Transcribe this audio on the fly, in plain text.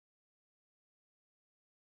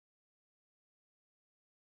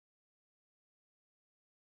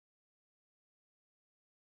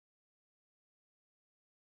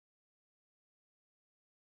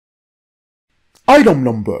Item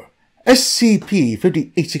Number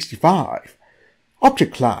SCP-5865.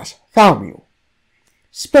 Object Class Thalmule.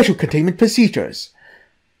 Special Containment Procedures.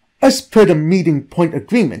 As per the Meeting Point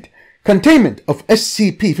Agreement, containment of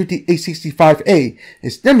SCP-5865-A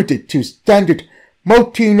is limited to standard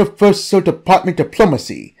multi-universal department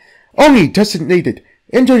diplomacy. Only designated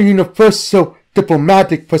inter-universal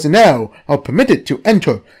diplomatic personnel are permitted to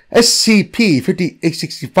enter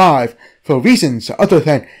SCP-5865 for reasons other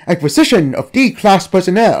than acquisition of D-Class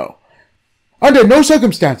personnel. Under no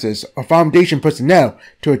circumstances are Foundation personnel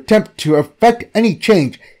to attempt to effect any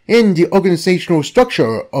change in the organizational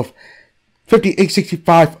structure of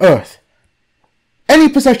 5865 Earth. Any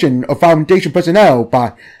possession of Foundation personnel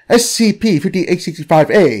by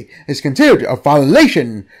SCP-5865-A is considered a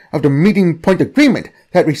violation of the Meeting Point Agreement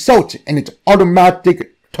that results in its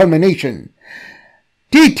automatic termination.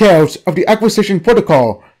 Details of the acquisition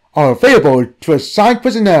protocol are available to assigned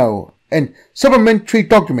personnel in Supplementary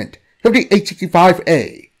Document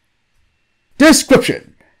 5865-A.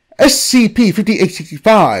 Description: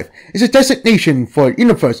 SCP-5865 is a designation for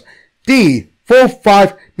Universe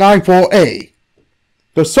D-4594-A.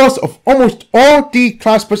 The source of almost all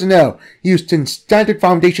D-Class personnel used in standard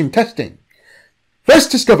Foundation testing. First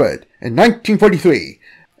discovered in 1943,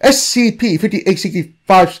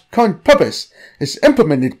 SCP-5865's current purpose is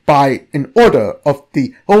implemented by an order of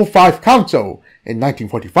the O5 Council in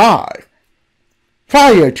 1945.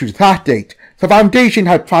 Prior to that date, the Foundation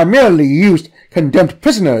had primarily used condemned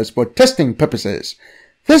prisoners for testing purposes.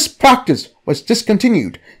 This practice was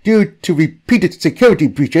discontinued due to repeated security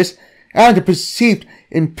breaches and the perceived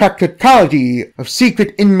impracticality of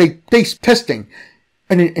secret inmate-based testing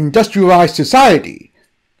in an industrialized society.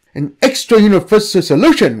 An extra-universal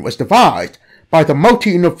solution was devised by the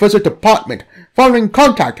Multi-Universal Department following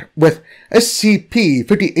contact with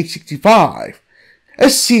SCP-5865.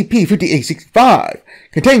 SCP-5865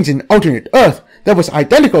 contains an alternate Earth that was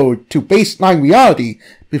identical to baseline reality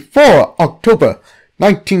before October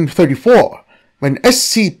 1934, when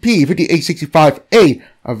SCP-5865-A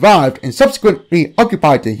arrived and subsequently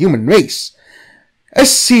occupied the human race.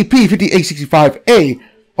 SCP-5865-A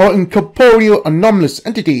are incorporeal anomalous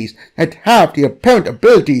entities that have the apparent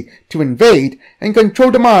ability to invade and control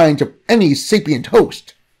the minds of any sapient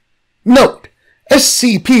host. Note: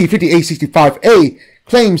 SCP-5865-A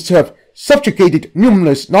claims to have subjugated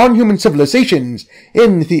numerous non-human civilizations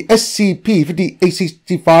in the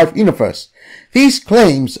SCP-5865 universe. These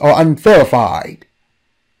claims are unverified.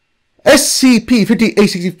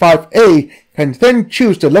 SCP-5865-A can then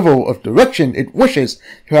choose the level of direction it wishes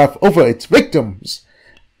to have over its victims,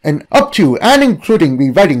 and up to and including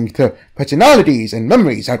rewriting their personalities and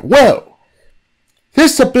memories at will.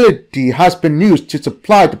 This ability has been used to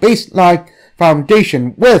supply the baseline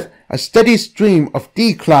Foundation with a steady stream of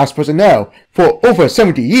D-Class personnel for over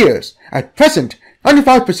 70 years. At present,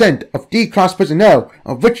 95% of D-Class personnel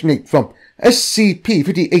originate from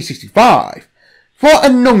SCP-5865. For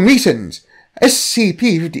unknown reasons,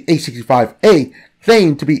 SCP-5865-A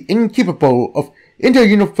claimed to be incapable of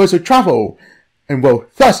inter-universal travel and will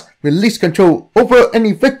thus release control over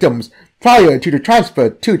any victims prior to the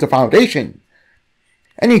transfer to the Foundation.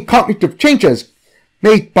 Any cognitive changes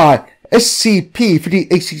made by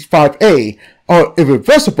SCP-5865-A are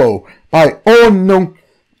irreversible by all known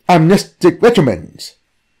amnestic regimens.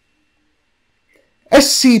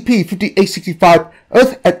 SCP-5865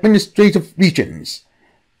 Earth Administrative Regions.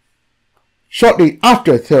 Shortly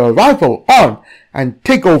after their arrival on and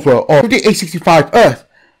takeover of 5865 Earth,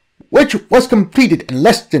 which was completed in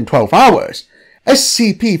less than 12 hours,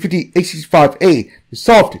 SCP-5865-A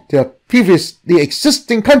dissolved their previously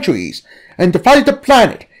existing countries and divided the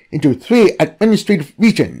planet into 3 administrative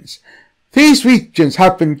regions. These regions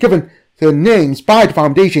have been given their names by the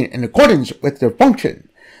Foundation in accordance with their function.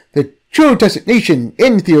 The true designation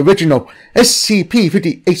in the original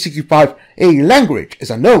SCP-5865-A language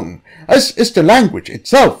is unknown, as is the language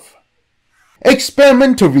itself.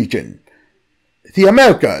 Experimental Region: the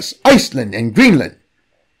Americas, Iceland, and Greenland.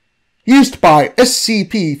 Used by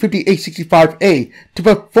SCP-5865-A to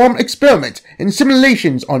perform experiments and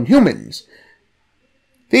simulations on humans.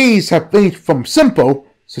 These have ranged from simple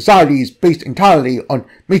societies based entirely on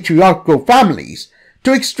matriarchal families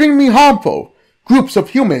to extremely harmful groups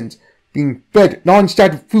of humans being fed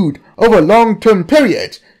non-static food over long-term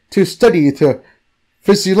periods to study their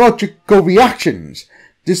physiological reactions.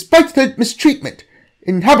 Despite their mistreatment,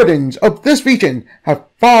 inhabitants of this region have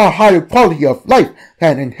far higher quality of life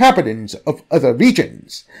than inhabitants of other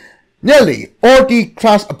regions. Nearly all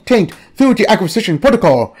D-Class obtained through the acquisition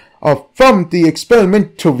protocol are from the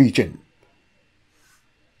experimental region.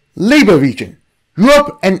 Labor Region: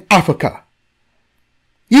 Europe and Africa.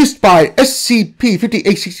 used by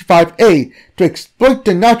SCP-5865-A to exploit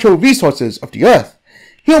the natural resources of the Earth.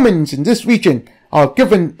 Humans in this region are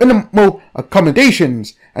given minimal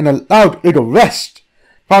accommodations and allowed little rest.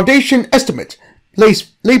 Foundation estimates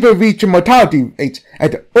place labor region mortality rates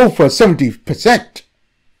at over 70%.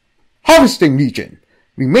 Harvesting region,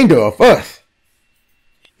 remainder of Earth.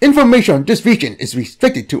 Information on this region is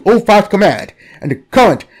restricted to O5 Command and the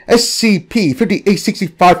current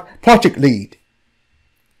SCP-5865 project lead.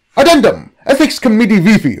 Addendum, Ethics Committee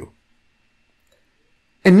Review.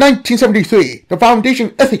 In 1973, the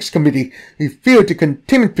Foundation Ethics Committee reviewed the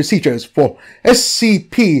containment procedures for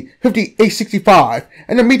SCP-5865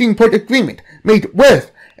 and a meeting point agreement made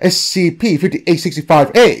with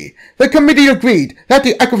SCP-5865-A. The committee agreed that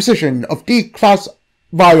the acquisition of D-Class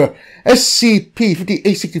via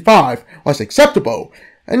SCP-5865 was acceptable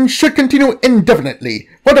and should continue indefinitely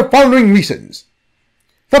for the following reasons.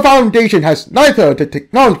 The Foundation has neither the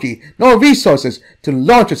technology nor resources to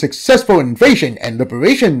launch a successful invasion and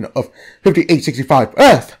liberation of 5865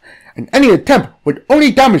 Earth, and any attempt would only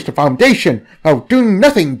damage the Foundation while doing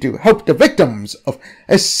nothing to help the victims of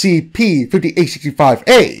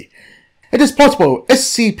SCP-5865-A. It is possible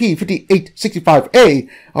SCP-5865-A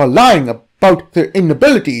are lying about their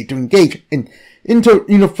inability to engage in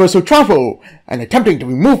inter-universal travel and attempting to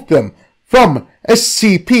remove them from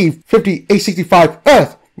SCP-5865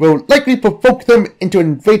 Earth will likely provoke them into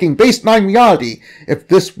invading baseline reality if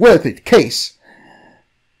this were the case.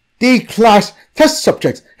 D-Class test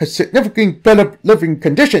subjects have significantly better living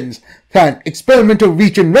conditions than experimental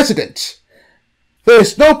region residents. There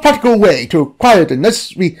is no practical way to acquire the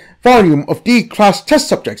necessary volume of D-Class test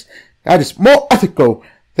subjects that is more ethical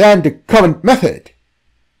than the current method.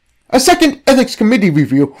 A second Ethics Committee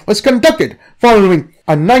review was conducted following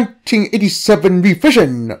a 1987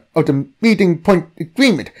 revision of the meeting point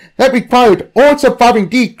agreement that required all surviving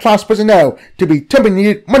D-Class personnel to be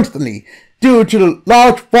terminated monthly due to the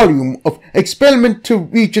large volume of experimental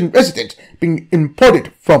region residents being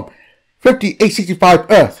imported from 5865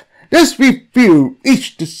 Earth. This review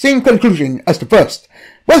reached the same conclusion as the first,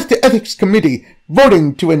 with the Ethics Committee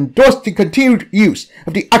voting to endorse the continued use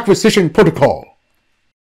of the acquisition protocol.